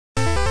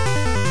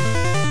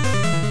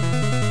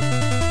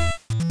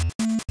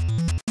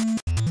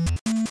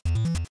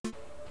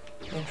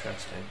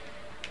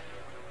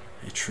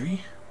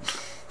tree?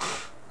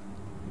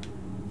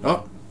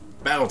 Oh,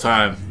 battle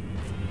time.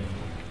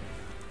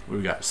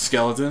 We got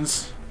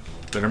skeletons.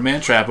 Better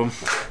man trap them.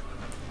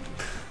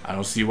 I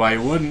don't see why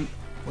you wouldn't.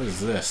 What is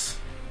this?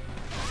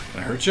 Can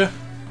I hurt you?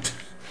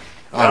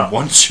 Oh, I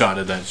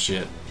one-shotted that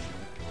shit.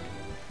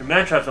 Your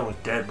man trap's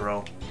almost dead,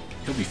 bro.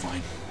 He'll be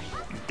fine.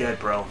 He's dead,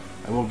 bro.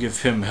 I will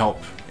give him help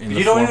in the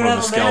you don't form even of a have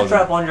a skeleton. man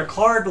trap on your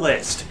card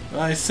list.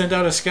 I sent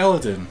out a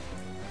skeleton.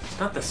 It's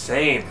not the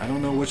same. I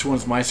don't know which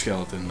one's my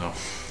skeleton, though.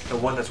 The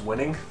one that's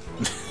winning?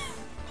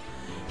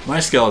 My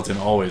skeleton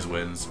always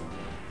wins.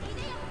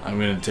 I'm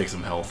gonna take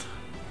some health.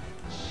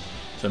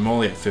 So I'm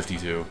only at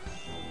 52.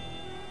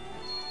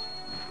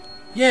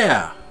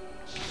 Yeah!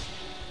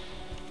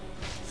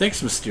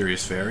 Thanks,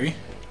 Mysterious Fairy.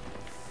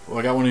 Well,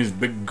 I got one of these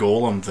big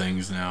golem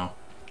things now.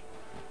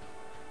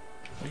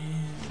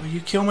 What do you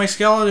kill my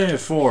skeleton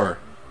for?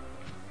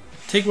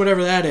 Take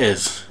whatever that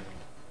is.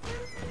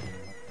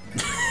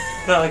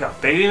 Not like a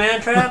baby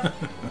man trap?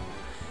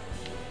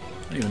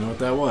 I don't even know what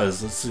that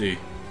was. Let's see.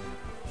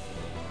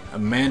 A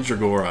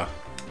mandragora.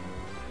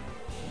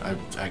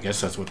 I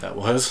guess that's what that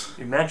was.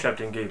 Your man trap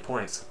didn't give you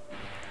points.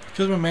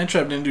 Because my man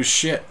trap didn't do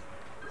shit.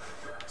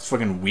 It's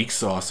fucking weak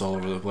sauce all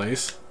over the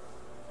place.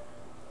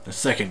 The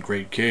second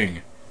great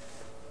king.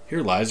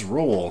 Here lies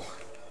Roll.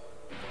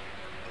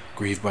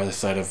 Grieved by the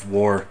sight of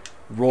war.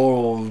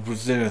 Roll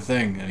was in a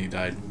thing and he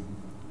died.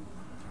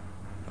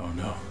 Oh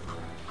no.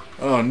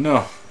 Oh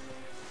no.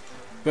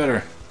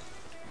 Better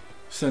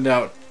send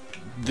out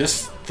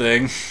this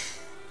thing.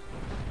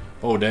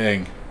 Oh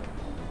dang.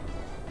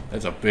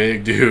 That's a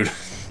big dude.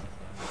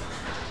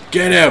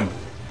 Get him!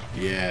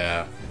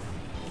 Yeah.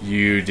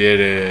 You did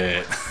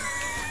it.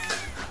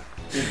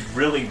 It's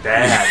really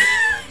bad.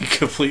 You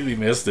completely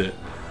missed it.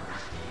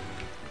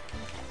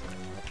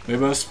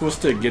 Maybe I was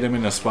supposed to get him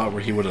in a spot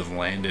where he would have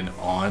landed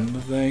on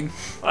the thing.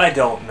 I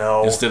don't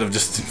know. Instead of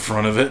just in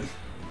front of it.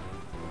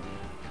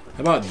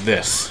 How about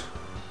this?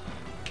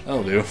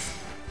 That'll do.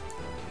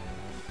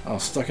 Oh,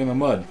 stuck in the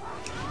mud.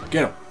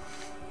 Get him.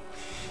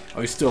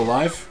 Oh, he's still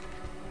alive?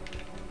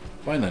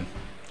 Fine then.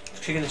 It's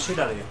kicking the shit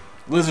out of you.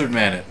 Lizard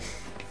man it.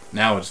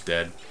 Now it's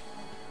dead.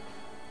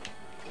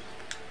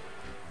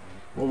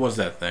 What was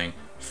that thing?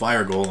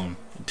 Fire golem.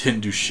 It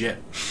didn't do shit.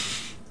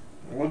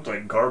 It looked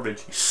like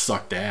garbage. He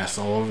sucked ass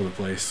all over the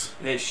place.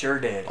 It sure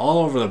did.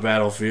 All over the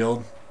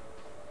battlefield.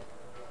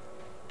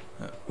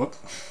 Whoop.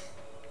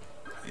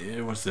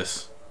 Yeah, what's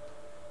this?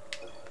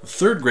 The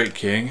third great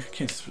king.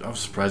 I'm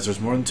surprised there's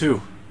more than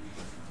two.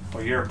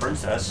 Well, you're a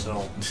princess,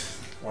 so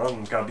one of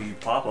them's gotta be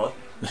Papa.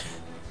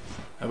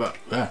 How about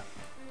that?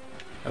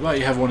 How about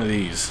you have one of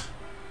these?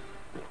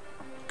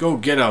 Go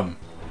get him,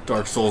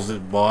 Dark Souls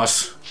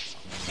boss.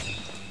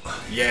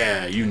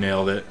 Yeah, you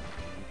nailed it.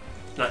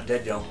 Not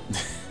dead, yo.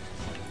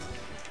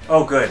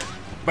 Oh, good.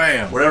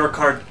 Bam! Whatever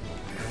card.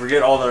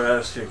 Forget all the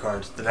rest of your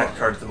cards. The next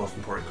card's the most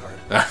important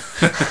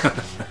card.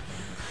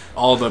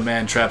 All the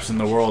man traps in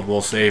the world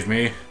will save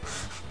me.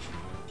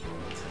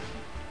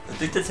 I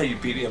think that's how you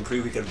beat me on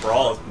Pretty Weekend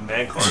Brawl with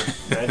man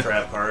cards, man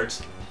trap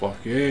cards. Fuck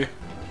yeah. Okay,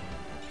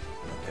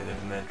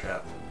 there's a man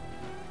trap.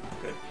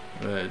 Good.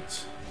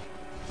 But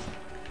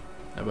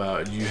how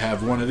about you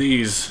have one of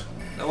these?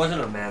 That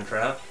wasn't a man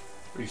trap.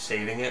 Are you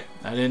saving it?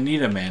 I didn't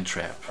need a man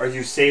trap. Are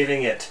you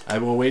saving it? I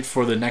will wait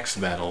for the next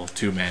battle of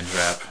two man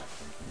trap.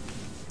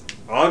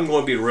 I'm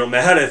going to be real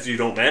mad if you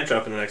don't man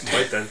trap in the next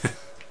fight then.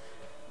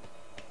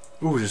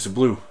 Ooh, there's a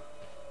blue.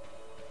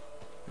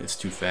 It's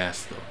too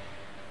fast though.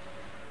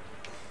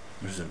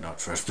 Is it not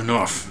fast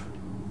enough?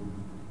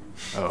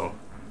 Oh.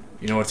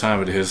 You know what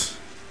time it is.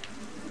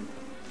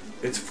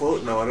 It's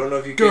floating though. I don't know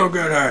if you Go can.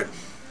 get hurt.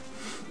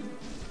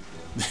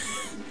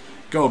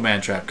 Go,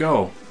 man trap,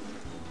 go.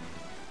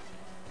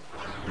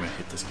 I'm gonna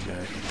hit this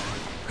guy.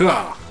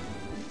 Hah!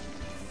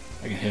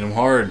 I can hit him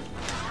hard.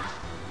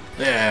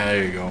 Yeah,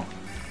 there you go.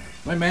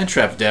 My man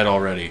trap's dead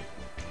already.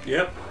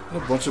 Yep.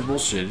 What a bunch of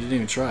bullshit. He didn't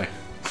even try.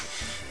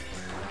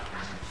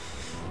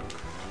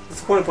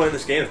 What's the point of playing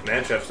this game if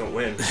man traps don't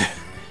win?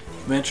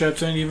 Man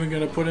traps ain't even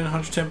gonna put in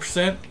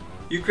 110%.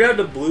 You grabbed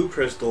a blue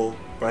crystal,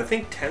 but I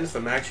think 10's the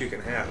max you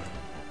can have.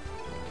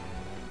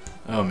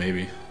 Oh,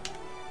 maybe.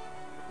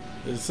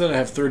 It said I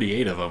have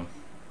 38 of them.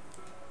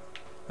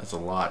 That's a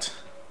lot.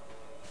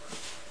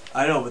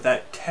 I know, but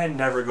that 10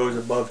 never goes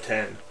above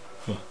 10.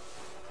 Huh.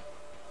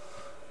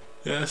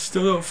 Yeah, I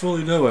still don't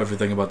fully know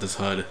everything about this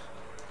HUD.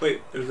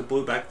 Wait, there's a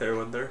blue back there,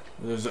 wasn't there?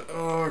 There's a...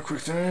 Oh,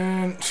 quick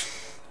turn.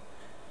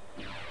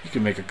 You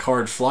can make a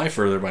card fly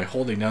further by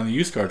holding down the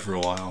use card for a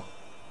while.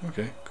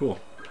 Okay, cool.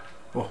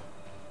 Oh.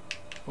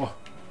 Oh,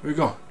 where you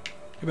going?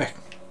 Get back.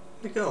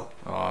 Where'd it go?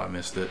 Oh, I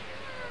missed it.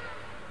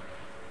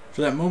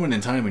 For that moment in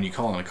time when you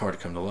call on a card to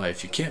come to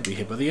life, you can't be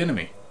hit by the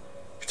enemy.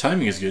 If your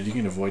timing is good, you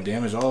can avoid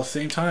damage all at the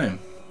same time.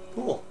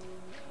 Cool.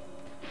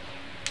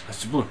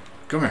 That's the blue.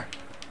 Come here.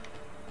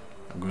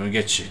 I'm gonna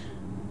get you.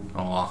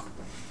 Aw.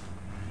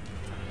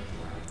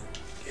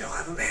 You don't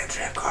have a man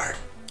trap card.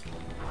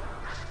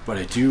 But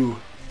I do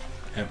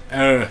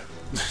have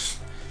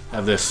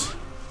have this.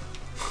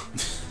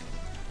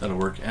 That'll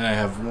work. And I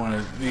have one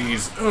of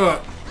these.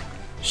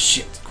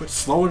 Shit, quit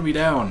slowing me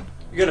down.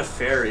 You got a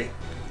fairy.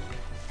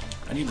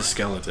 I need a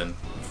skeleton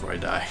before I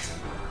die.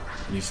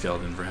 I need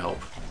skeleton for help.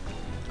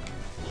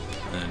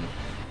 And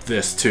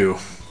this too.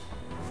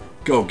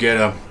 Go get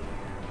him.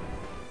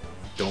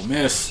 Don't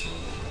miss.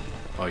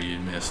 Oh, you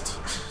missed.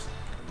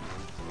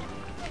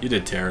 You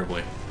did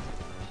terribly.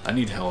 I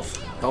need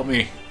health. Help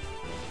me.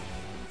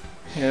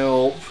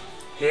 Help.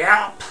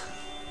 Help.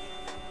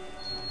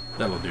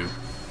 That'll do.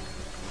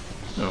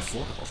 No,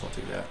 full health. I'll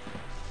take that.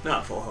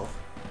 Not full health.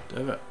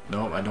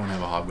 No, I don't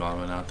have a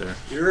hobgoblin out there.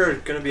 You're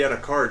gonna be out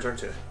of cards,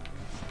 aren't you?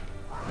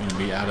 I'm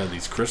gonna be out of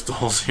these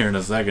crystals here in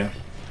a second.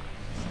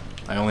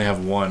 I only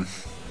have one.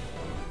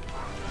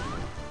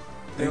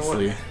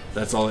 Thankfully,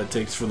 that's all it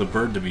takes for the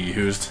bird to be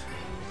used.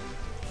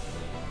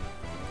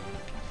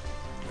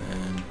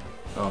 And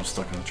oh, I'm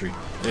stuck in the tree.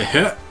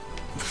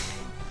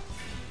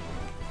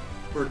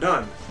 We're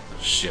done.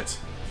 Shit.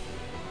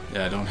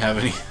 Yeah, I don't have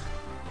any.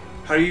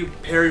 How do you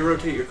parry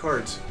rotate your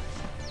cards?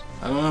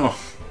 I don't know.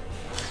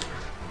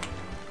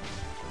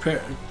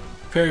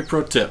 Parry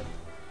pro tip.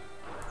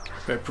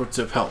 Parry pro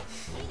tip help.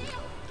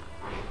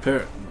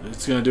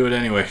 It's gonna do it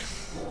anyway.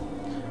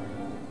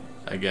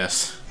 I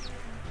guess.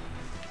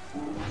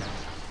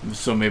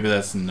 So maybe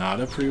that's not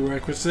a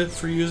prerequisite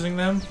for using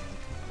them?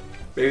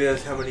 Maybe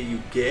that's how many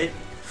you get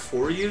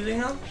for using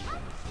them?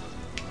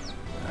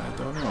 I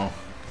don't know.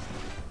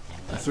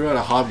 I threw out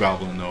a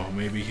hobgoblin though.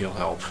 Maybe he'll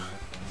help.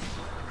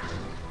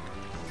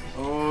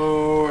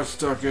 Oh, it's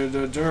stuck in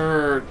the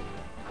dirt.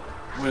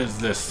 What is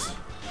this?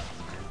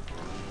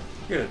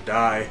 You're gonna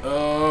die.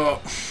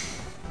 Oh.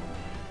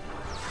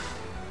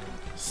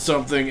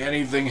 Something,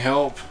 anything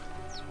help.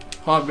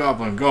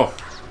 Hobgoblin, go.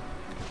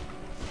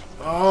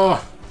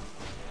 Oh.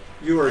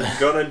 You are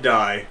gonna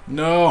die.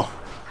 No.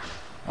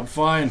 I'm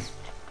fine.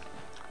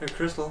 Hey,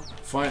 Crystal.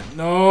 Fine.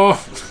 No.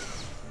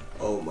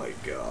 Oh my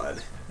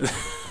god.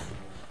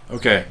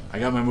 Okay, I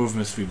got my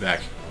movement speed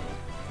back.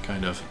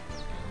 Kind of.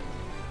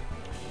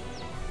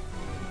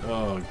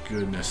 Oh,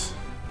 goodness.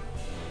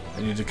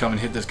 I need to come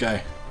and hit this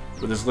guy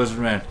with this lizard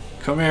man.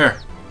 Come here.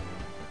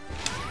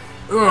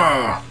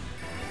 Ugh.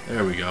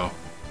 There we go.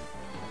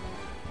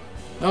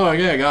 Oh,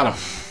 yeah, I got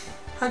him.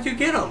 How'd you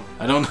get him?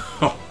 I don't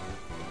know.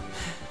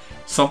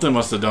 Something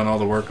must have done all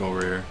the work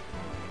over here.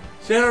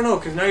 See, I don't know,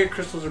 because now your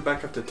crystals are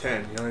back up to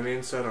 10. You know what I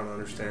mean? So I don't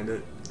understand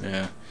it.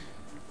 Yeah.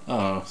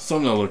 Oh,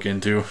 something to look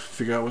into.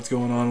 Figure out what's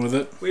going on with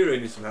it. We really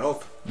need some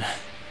help.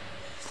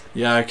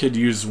 Yeah, I could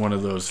use one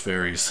of those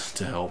fairies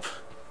to help.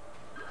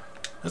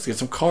 Let's get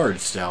some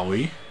cards, shall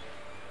we?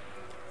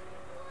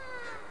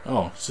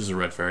 Oh, this is a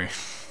red fairy.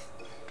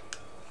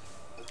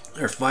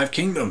 There are 5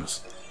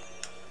 kingdoms.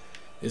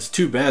 It's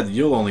too bad that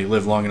you'll only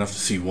live long enough to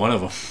see one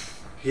of them.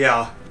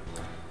 Yeah.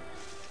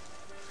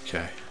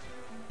 Okay.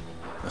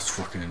 Let's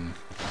fucking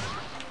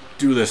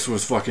do this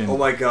with fucking Oh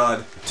my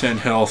god. 10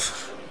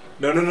 health.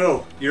 No, no,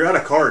 no. You're out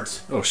of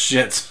cards. Oh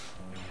shit.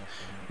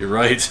 You're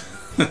right.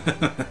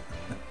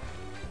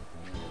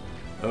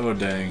 Oh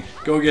dang.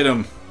 Go get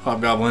him,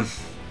 Hobgoblin.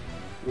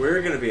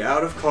 We're gonna be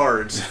out of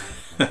cards.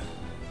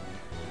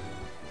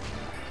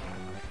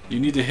 You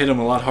need to hit him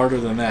a lot harder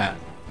than that.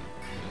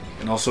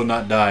 And also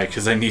not die,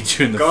 because I need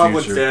you in the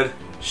Goblin's future. dead.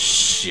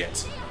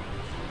 Shit.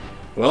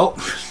 Well,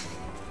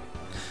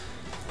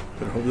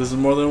 better hope this is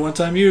more than a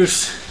one-time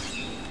use.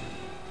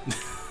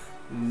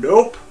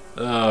 Nope.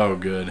 Oh,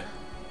 good.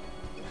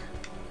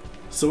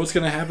 So what's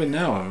gonna happen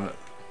now?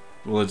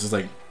 Will it just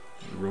like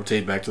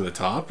rotate back to the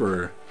top,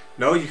 or?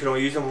 No, you can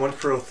only use them once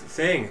per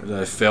thing. Did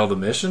I fail the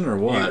mission, or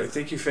what? I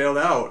think you failed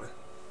out.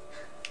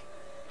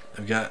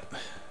 I've got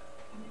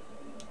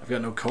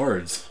no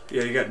cards.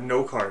 Yeah, you got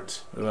no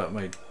cards. What about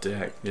my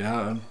deck?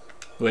 Yeah.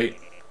 Wait.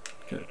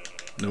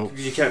 Nope.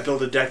 You can't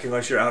build a deck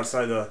unless you're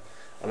outside on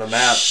the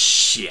map.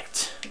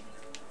 Shit.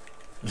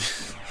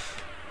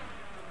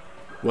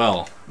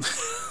 Well,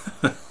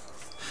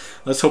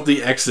 let's hope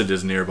the exit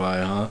is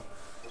nearby, huh?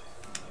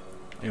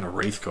 I got a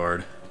Wraith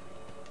card.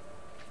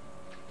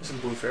 There's some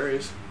blue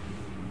fairies.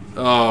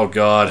 Oh,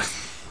 God.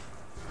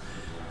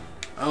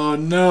 Oh,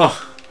 no.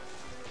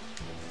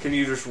 Can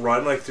you just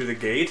run, like, through the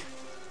gate?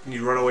 Can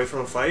you run away from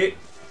a fight?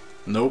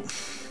 Nope.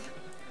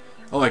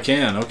 Oh, I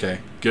can. Okay.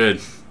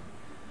 Good.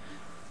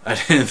 I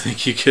didn't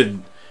think you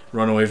could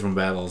run away from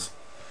battles.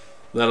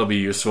 That'll be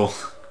useful.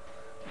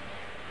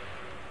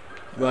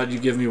 But you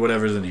give me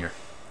whatever's in here.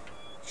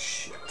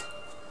 Shit.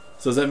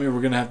 So does that mean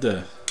we're going to have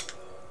to...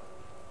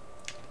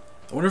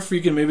 I wonder if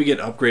we can maybe get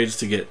upgrades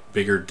to get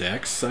bigger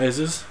deck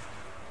sizes?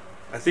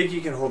 I think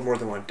you can hold more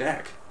than one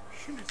deck.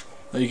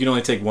 No, you can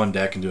only take one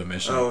deck and do a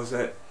mission. Oh, is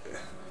that...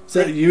 Is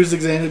that used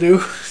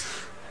Xanadu?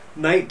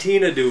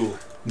 19 ado.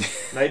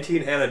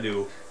 19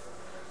 Anadu.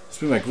 It's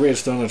been my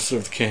greatest honor to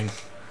serve the king.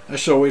 I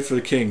shall wait for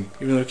the king,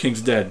 even though the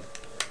king's dead.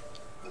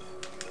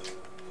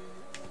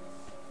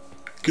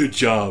 Good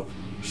job,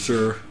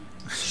 sir.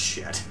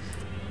 Shit.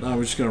 Now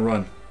we're just gonna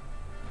run.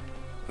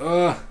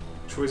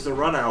 Which way's the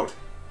run out?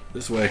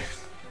 This way.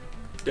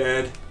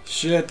 Dead.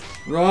 Shit,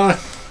 run!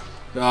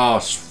 Oh,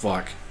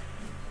 fuck.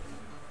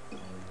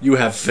 You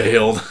have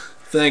failed.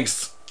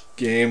 Thanks.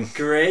 Game.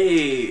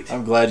 Great.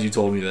 I'm glad you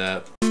told me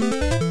that.